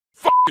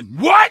fucking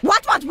what?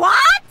 What?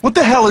 What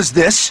the hell is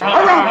this?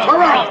 Harumph.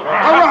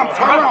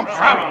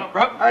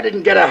 I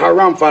didn't get a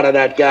harumph out of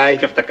that guy.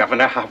 Give the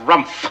governor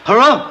harumph.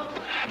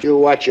 Harumph? You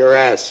watch your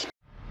ass.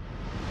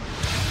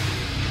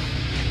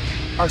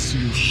 I see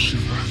you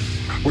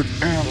shiver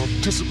with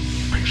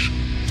anticipation.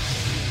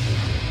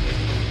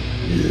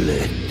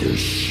 Let the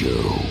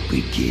show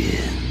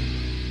begin.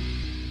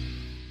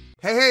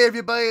 Hey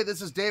everybody,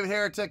 this is David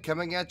Heretic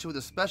coming at you with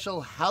a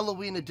special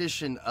Halloween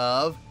edition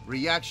of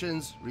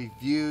Reactions,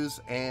 Reviews,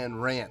 and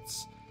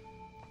Rants.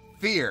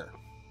 Fear.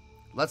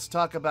 Let's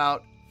talk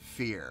about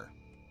fear.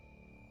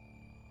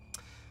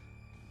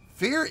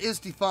 Fear is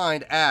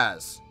defined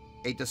as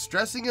a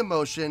distressing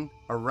emotion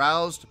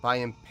aroused by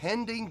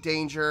impending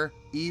danger,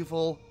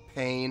 evil,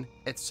 pain,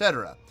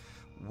 etc.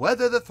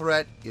 Whether the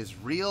threat is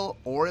real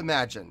or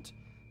imagined,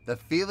 the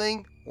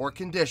feeling or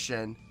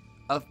condition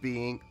of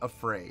being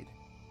afraid.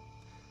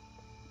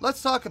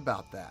 Let's talk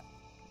about that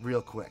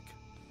real quick.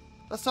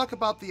 Let's talk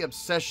about the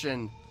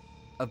obsession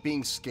of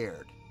being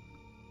scared.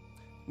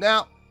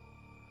 Now,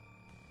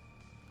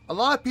 a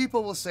lot of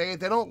people will say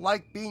they don't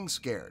like being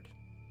scared.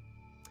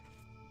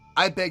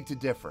 I beg to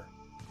differ.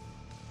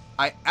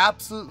 I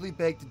absolutely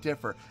beg to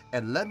differ,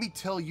 and let me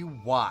tell you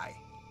why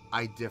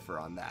I differ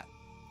on that.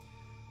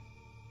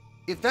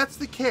 If that's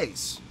the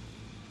case,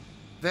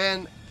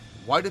 then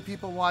why do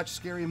people watch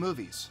scary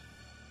movies?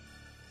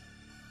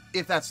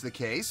 If that's the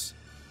case,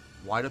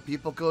 why do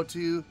people go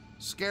to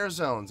scare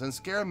zones and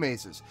scare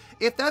mazes?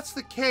 If that's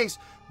the case,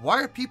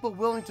 why are people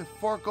willing to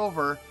fork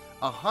over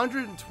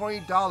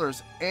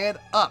 $120 and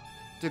up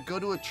to go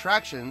to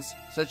attractions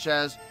such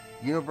as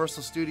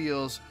Universal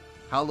Studios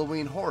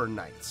Halloween Horror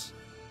Nights?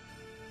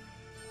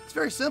 It's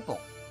very simple.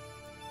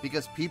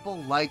 Because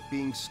people like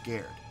being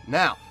scared.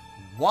 Now,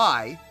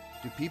 why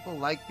do people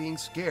like being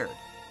scared?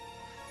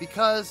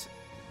 Because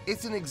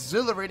it's an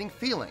exhilarating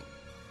feeling.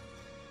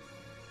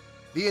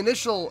 The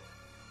initial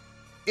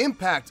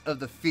impact of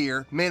the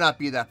fear may not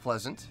be that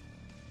pleasant,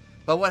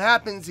 but what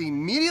happens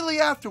immediately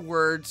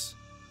afterwards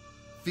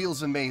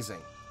feels amazing.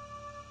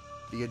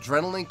 The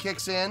adrenaline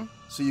kicks in,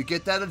 so you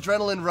get that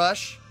adrenaline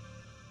rush.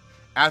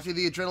 After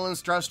the adrenaline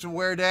starts to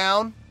wear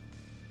down,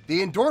 the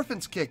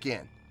endorphins kick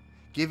in,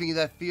 giving you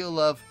that feel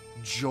of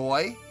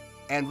joy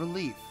and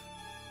relief,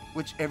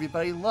 which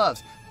everybody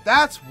loves.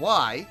 That's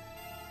why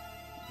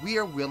we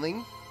are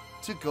willing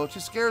to go to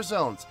scare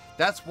zones.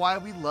 That's why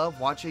we love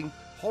watching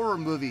horror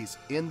movies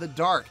in the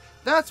dark.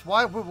 That's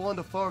why we're willing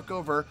to fork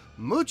over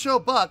mucho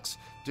bucks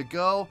to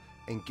go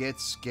and get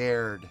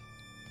scared.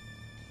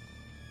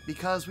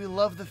 Because we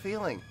love the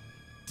feeling.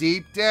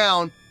 Deep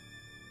down,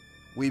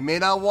 we may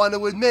not want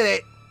to admit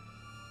it,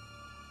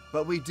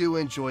 but we do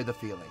enjoy the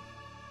feeling.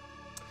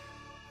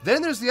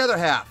 Then there's the other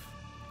half,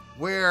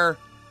 where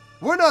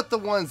we're not the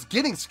ones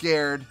getting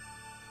scared,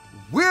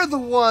 we're the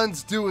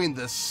ones doing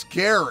the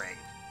scaring.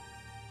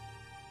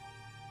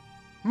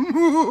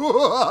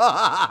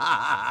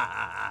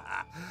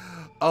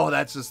 Oh,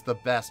 that's just the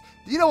best.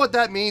 You know what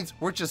that means?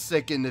 We're just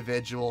sick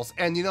individuals.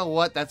 And you know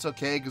what? That's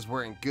okay, because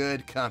we're in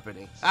good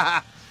company.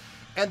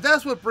 And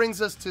that's what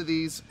brings us to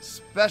these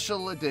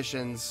special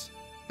editions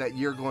that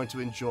you're going to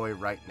enjoy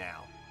right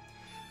now.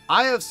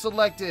 I have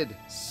selected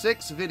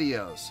 6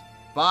 videos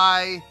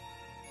by,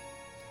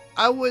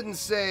 I wouldn't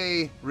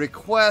say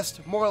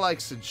request, more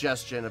like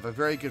suggestion of a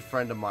very good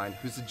friend of mine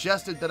who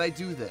suggested that I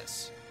do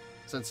this,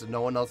 since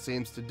no one else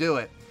seems to do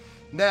it.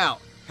 Now,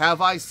 have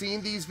I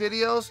seen these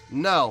videos?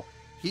 No.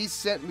 He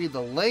sent me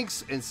the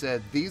links and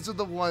said, these are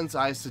the ones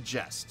I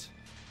suggest.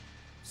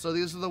 So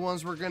these are the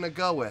ones we're going to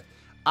go with.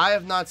 I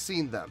have not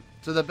seen them,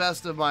 to the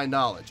best of my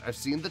knowledge. I've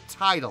seen the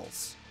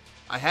titles.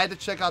 I had to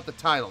check out the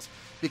titles,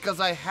 because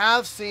I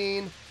have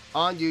seen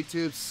on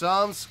YouTube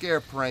some scare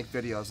prank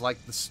videos,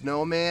 like the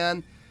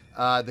snowman,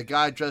 the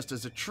guy dressed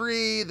as a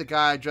tree, the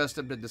guy dressed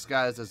up in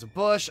disguise as a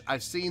bush.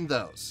 I've seen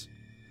those.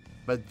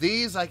 But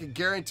these, I can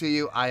guarantee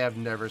you, I have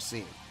never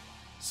seen.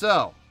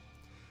 So,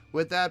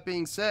 with that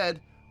being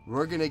said,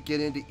 we're going to get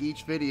into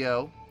each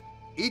video.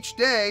 Each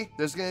day,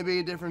 there's going to be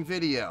a different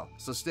video.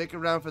 So stick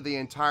around for the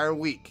entire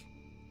week.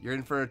 You're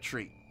in for a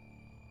treat.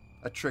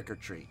 A trick or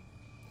treat.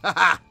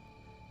 Haha!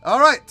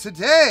 Alright,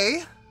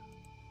 today,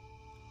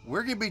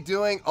 we're going to be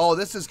doing, oh,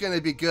 this is going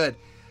to be good.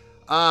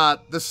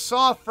 The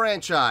Saw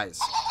franchise.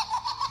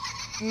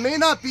 May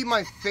not be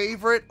my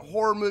favorite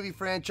horror movie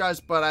franchise,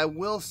 but I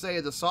will say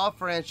the Saw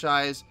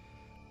franchise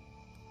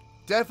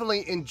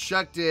definitely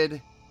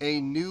injected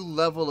a new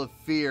level of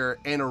fear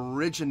and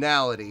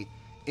originality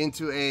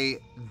into a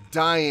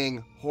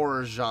dying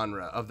horror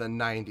genre of the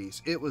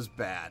 90s. It was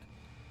bad.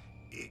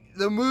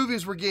 The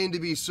movies were getting to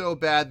be so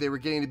bad, they were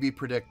getting to be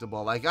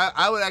predictable. Like,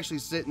 I would actually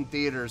sit in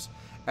theaters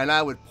and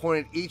I would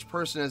point at each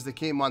person as they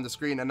came on the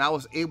screen, and I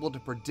was able to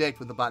predict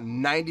with about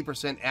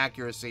 90%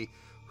 accuracy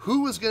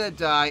who was going to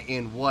die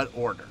in what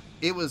order.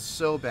 It was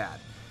so bad.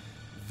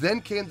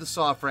 Then came the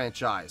Saw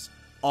franchise.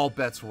 All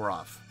bets were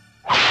off.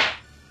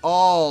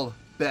 All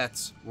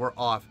bets were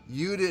off.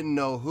 You didn't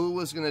know who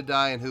was going to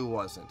die and who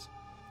wasn't.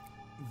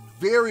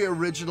 Very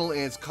original in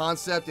its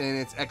concept and in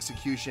its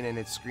execution and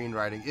its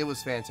screenwriting. It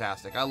was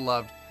fantastic. I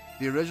loved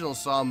the original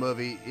Saw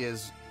movie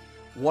is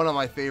one of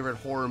my favorite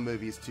horror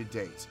movies to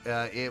date.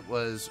 It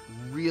was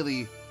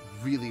really,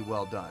 really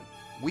well done.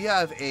 We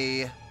have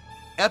a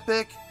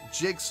epic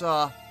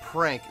Jigsaw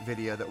Prank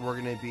video that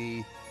we're going to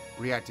be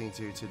reacting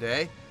to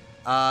today.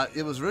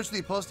 It was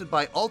originally posted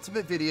by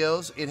Ultimate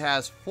Videos. It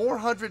has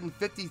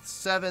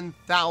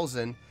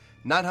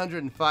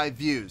 457,905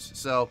 views,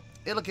 so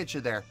it'll get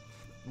you there.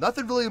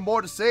 Nothing really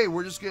more to say.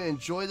 We're just going to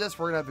enjoy this.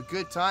 We're going to have a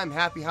good time.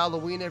 Happy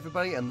Halloween,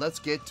 everybody, and let's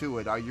get to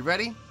it. Are you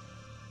ready?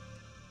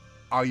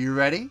 Are you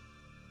ready?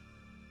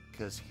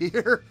 Because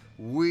here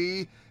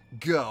we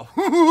go.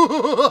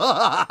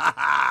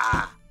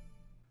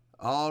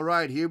 All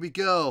right, here we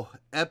go.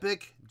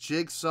 Epic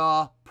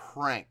Jigsaw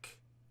Prank.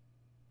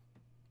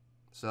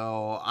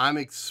 So I'm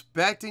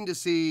expecting to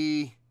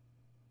see,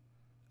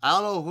 I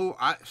don't know who,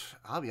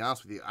 I'll be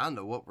honest with you, I don't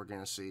know what we're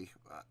going to see.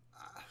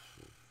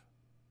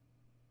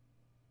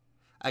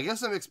 I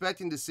guess I'm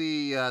expecting to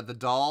see the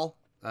doll,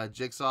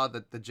 Jigsaw,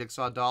 the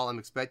Jigsaw doll. I'm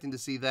expecting to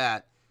see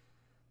that,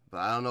 but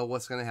I don't know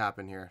what's going to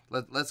happen here.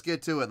 Let's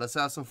get to it. Let's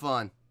have some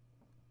fun.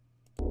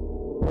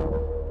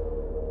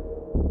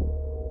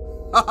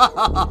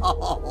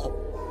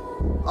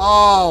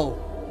 Oh!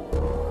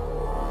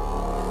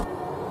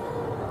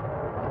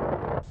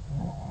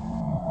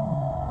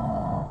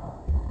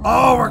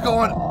 Oh, we're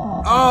going.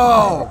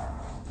 Oh!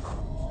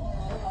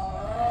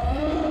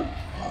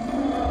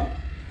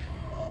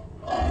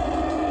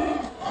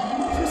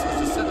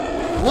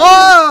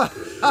 Whoa!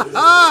 Ha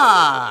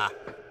ha!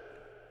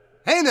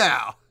 Hey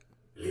now!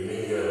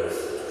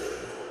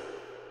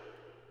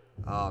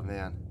 Oh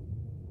man.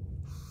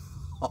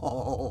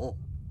 Oh.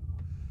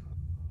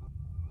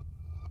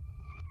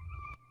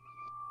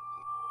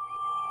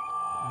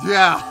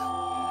 Yeah.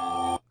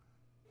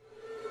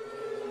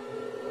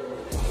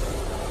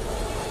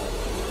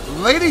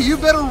 Lady, you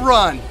better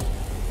run.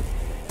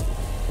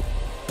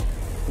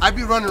 I'd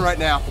be running right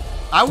now.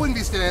 I wouldn't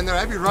be standing there.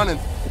 I'd be running.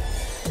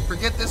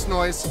 Forget this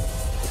noise.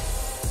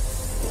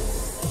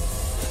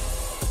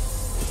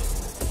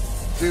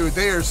 Dude,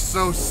 they are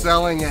so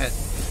selling it.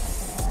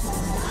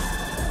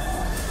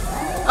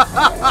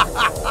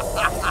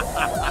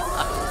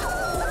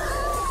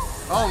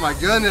 Oh my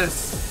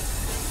goodness.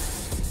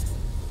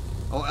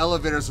 Oh,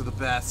 elevators are the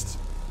best.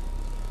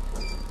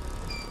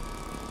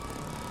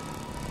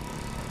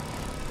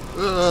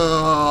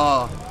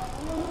 Ugh.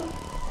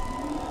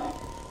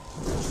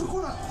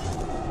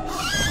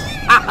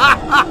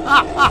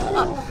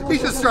 He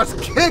just starts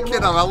kicking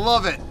him. I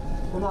love it.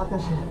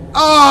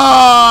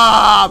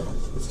 Oh,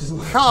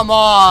 come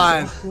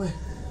on.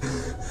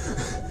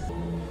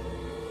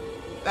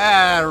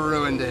 That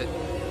ruined it.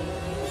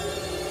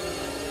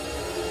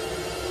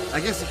 I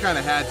guess he kind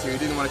of had to. He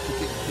didn't want to keep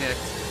getting kicked.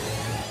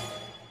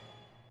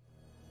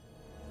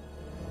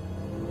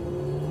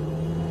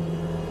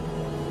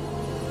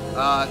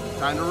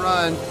 Time to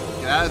run.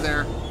 Get out of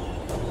there.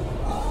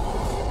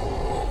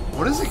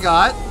 What has he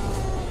got?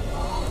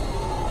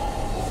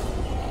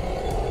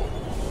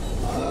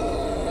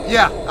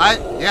 Yeah,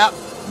 yeah.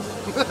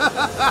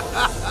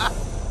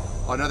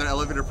 Oh, another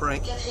elevator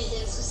prank.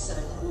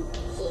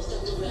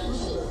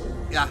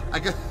 Yeah, I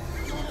guess.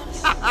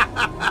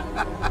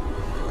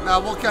 No,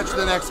 we'll catch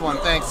the next one.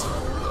 Thanks.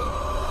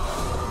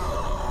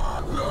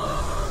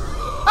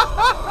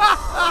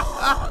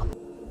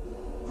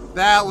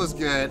 That was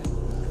good.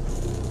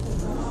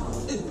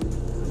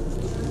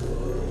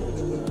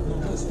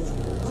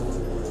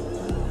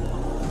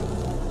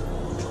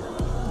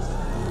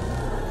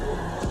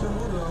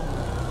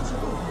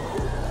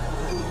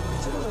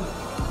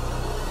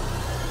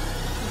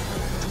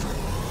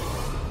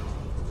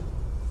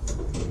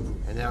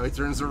 And now he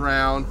turns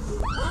around.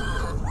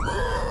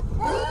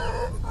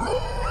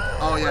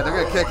 Oh yeah, they're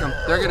gonna kick him.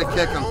 They're gonna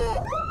kick him.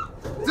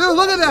 Dude,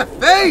 look at that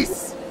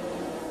face!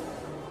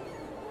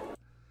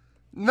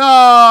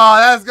 No,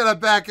 that's gonna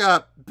back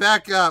up.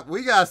 Back up.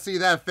 We gotta see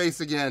that face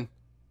again.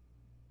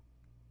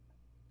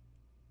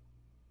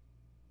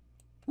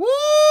 Woo!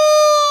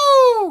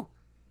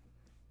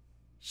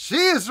 She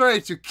is ready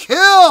to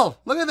kill!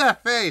 Look at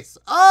that face.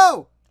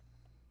 Oh!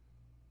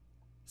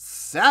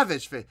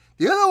 Savage face.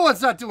 The other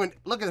one's not doing...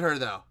 Look at her,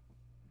 though.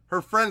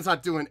 Her friend's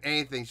not doing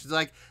anything. She's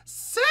like,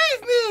 save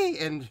me!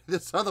 And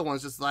this other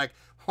one's just like,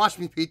 watch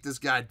me beat this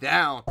guy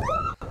down.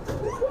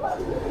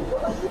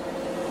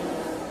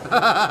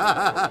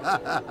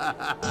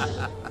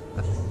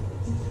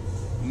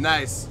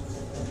 Nice.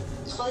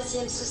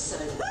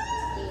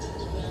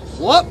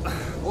 Whoop!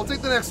 We'll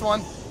take the next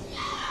one.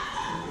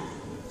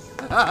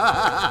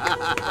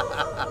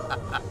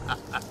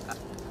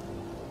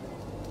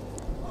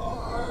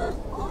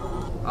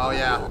 Oh,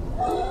 yeah.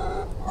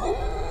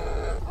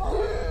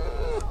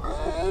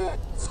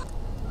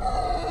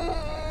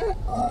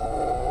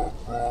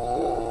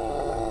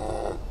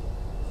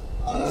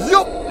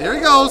 Yup! There he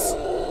goes.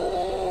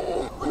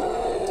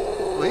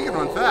 Well, he can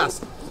run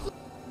fast.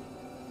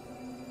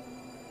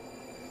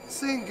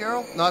 Sing,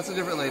 girl. No, it's a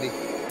different lady.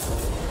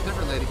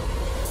 Different lady.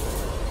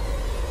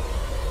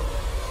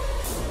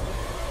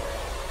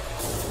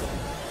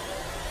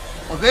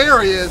 Oh,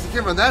 there he is. He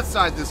came from that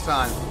side this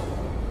time.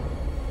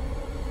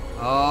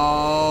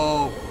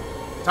 Oh.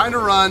 Time to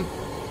run.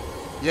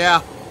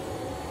 Yeah.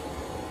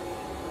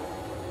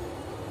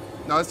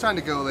 No, it's time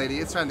to go, lady.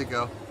 It's time to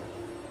go.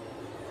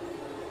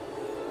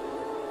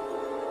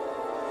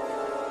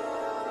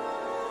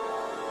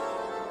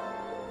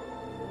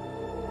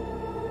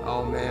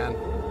 Oh, man.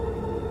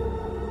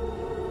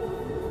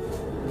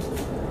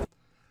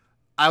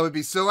 I would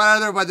be so out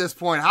of there by this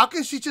point. How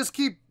can she just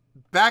keep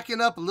backing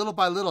up little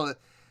by little?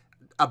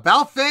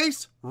 About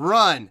face,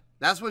 run.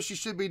 That's what she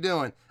should be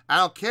doing. I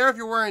don't care if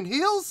you're wearing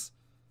heels.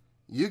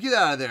 You get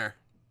out of there.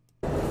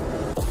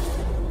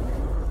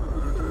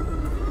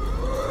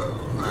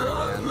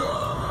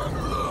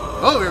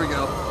 Oh, here we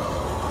go.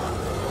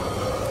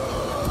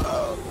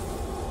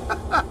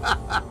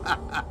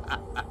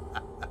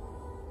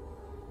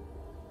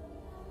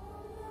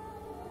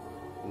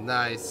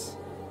 Nice.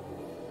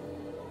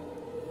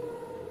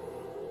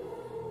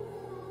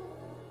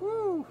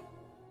 Woo.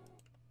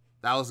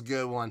 That was a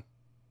good one.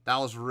 That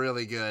was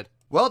really good.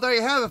 Well, there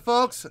you have it,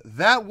 folks.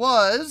 That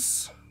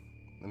was,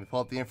 let me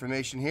pull up the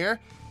information here,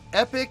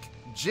 Epic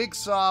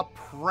Jigsaw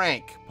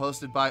Prank,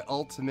 posted by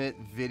Ultimate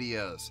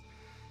Videos.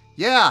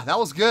 Yeah, that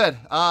was good.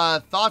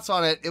 Thoughts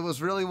on it? It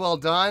was really well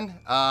done.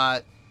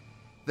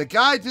 The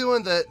guy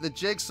doing the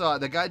jigsaw,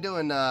 the guy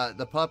doing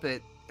the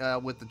puppet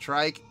with the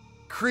trike,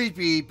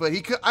 creepy, but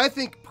he could. I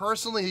think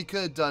personally he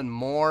could have done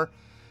more.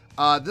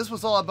 This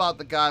was all about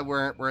the guy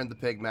wearing the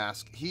pig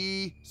mask.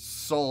 He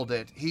sold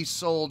it. He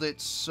sold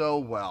it so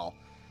well.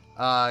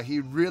 He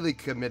really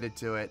committed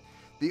to it.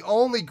 The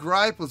only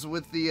gripe was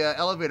with the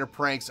elevator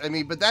pranks. I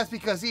mean, but that's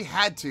because he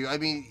had to. I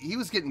mean, he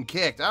was getting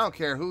kicked. I don't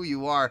care who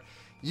you are.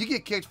 You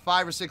get kicked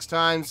 5 or 6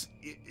 times,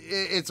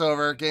 it's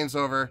over. Game's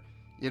over.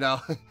 You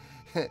know,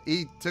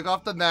 he took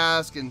off the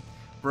mask and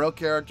broke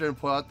character and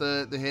pulled out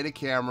the hidden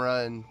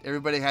camera, and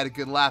everybody had a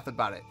good laugh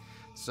about it.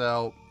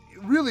 So,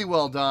 really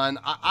well done.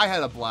 I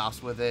had a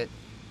blast with it.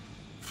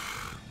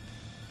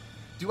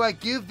 Do I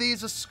give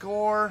these a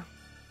score?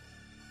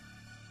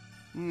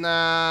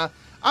 Nah,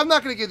 I'm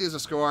not going to give these a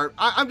score.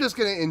 I'm just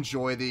going to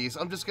enjoy these.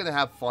 I'm just going to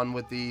have fun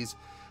with these.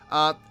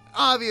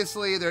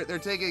 Obviously, they're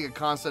taking a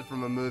concept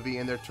from a movie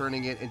and they're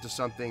turning it into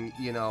something,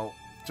 you know,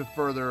 to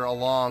further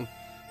along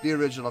the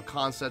original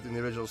concept and the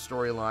original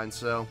storyline.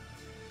 So,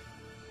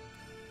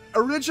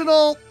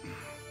 original,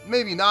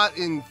 maybe not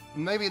in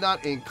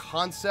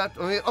concept.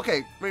 I mean,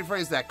 okay,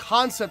 rephrase that.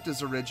 Concept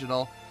is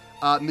original.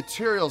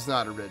 Material's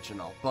not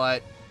original,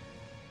 but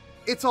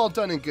it's all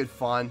done in good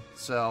fun.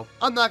 So,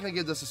 I'm not going to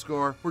give this a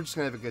score. We're just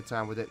going to have a good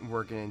time with it and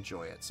we're going to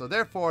enjoy it. So,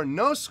 therefore,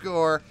 no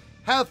score.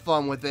 Have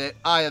fun with it.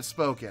 I have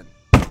spoken.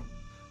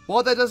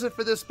 Well, that does it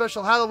for this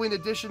special Halloween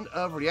edition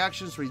of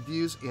Reactions,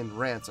 Reviews, and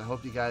Rants. I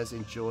hope you guys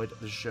enjoyed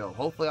the show.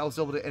 Hopefully, I was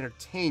able to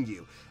entertain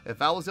you.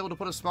 If I was able to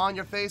put a smile on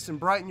your face and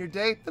brighten your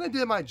day, then I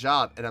did my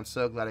job, and I'm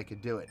so glad I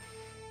could do it.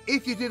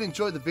 If you did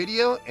enjoy the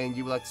video and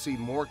you would like to see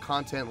more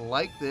content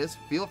like this,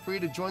 feel free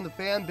to join the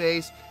fan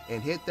base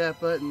and hit that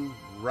button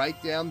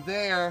right down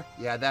there.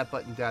 Yeah, that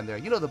button down there.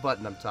 You know the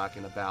button I'm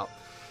talking about.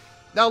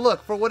 Now,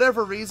 look, for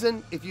whatever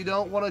reason, if you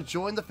don't want to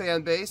join the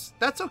fan base,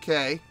 that's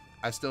okay.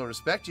 I still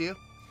respect you.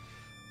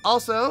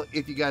 Also,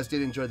 if you guys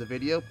did enjoy the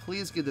video,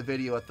 please give the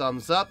video a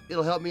thumbs up.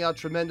 It'll help me out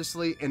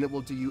tremendously, and it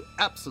will do you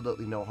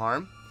absolutely no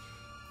harm.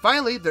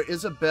 Finally, there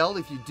is a bell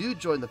if you do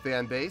join the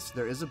fan base.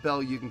 There is a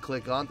bell you can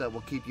click on that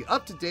will keep you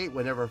up to date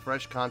whenever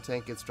fresh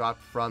content gets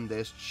dropped from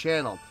this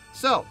channel.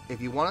 So, if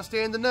you want to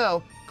stay in the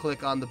know,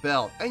 click on the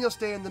bell, and you'll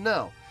stay in the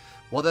know.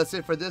 Well, that's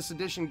it for this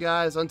edition,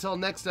 guys. Until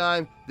next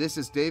time, this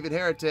is David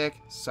Heretic,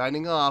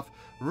 signing off,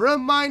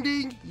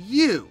 reminding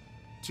you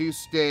to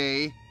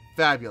stay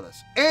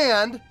fabulous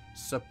and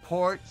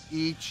support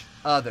each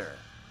other.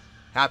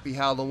 Happy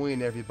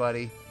Halloween,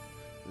 everybody.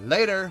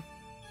 Later.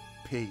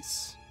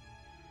 Peace.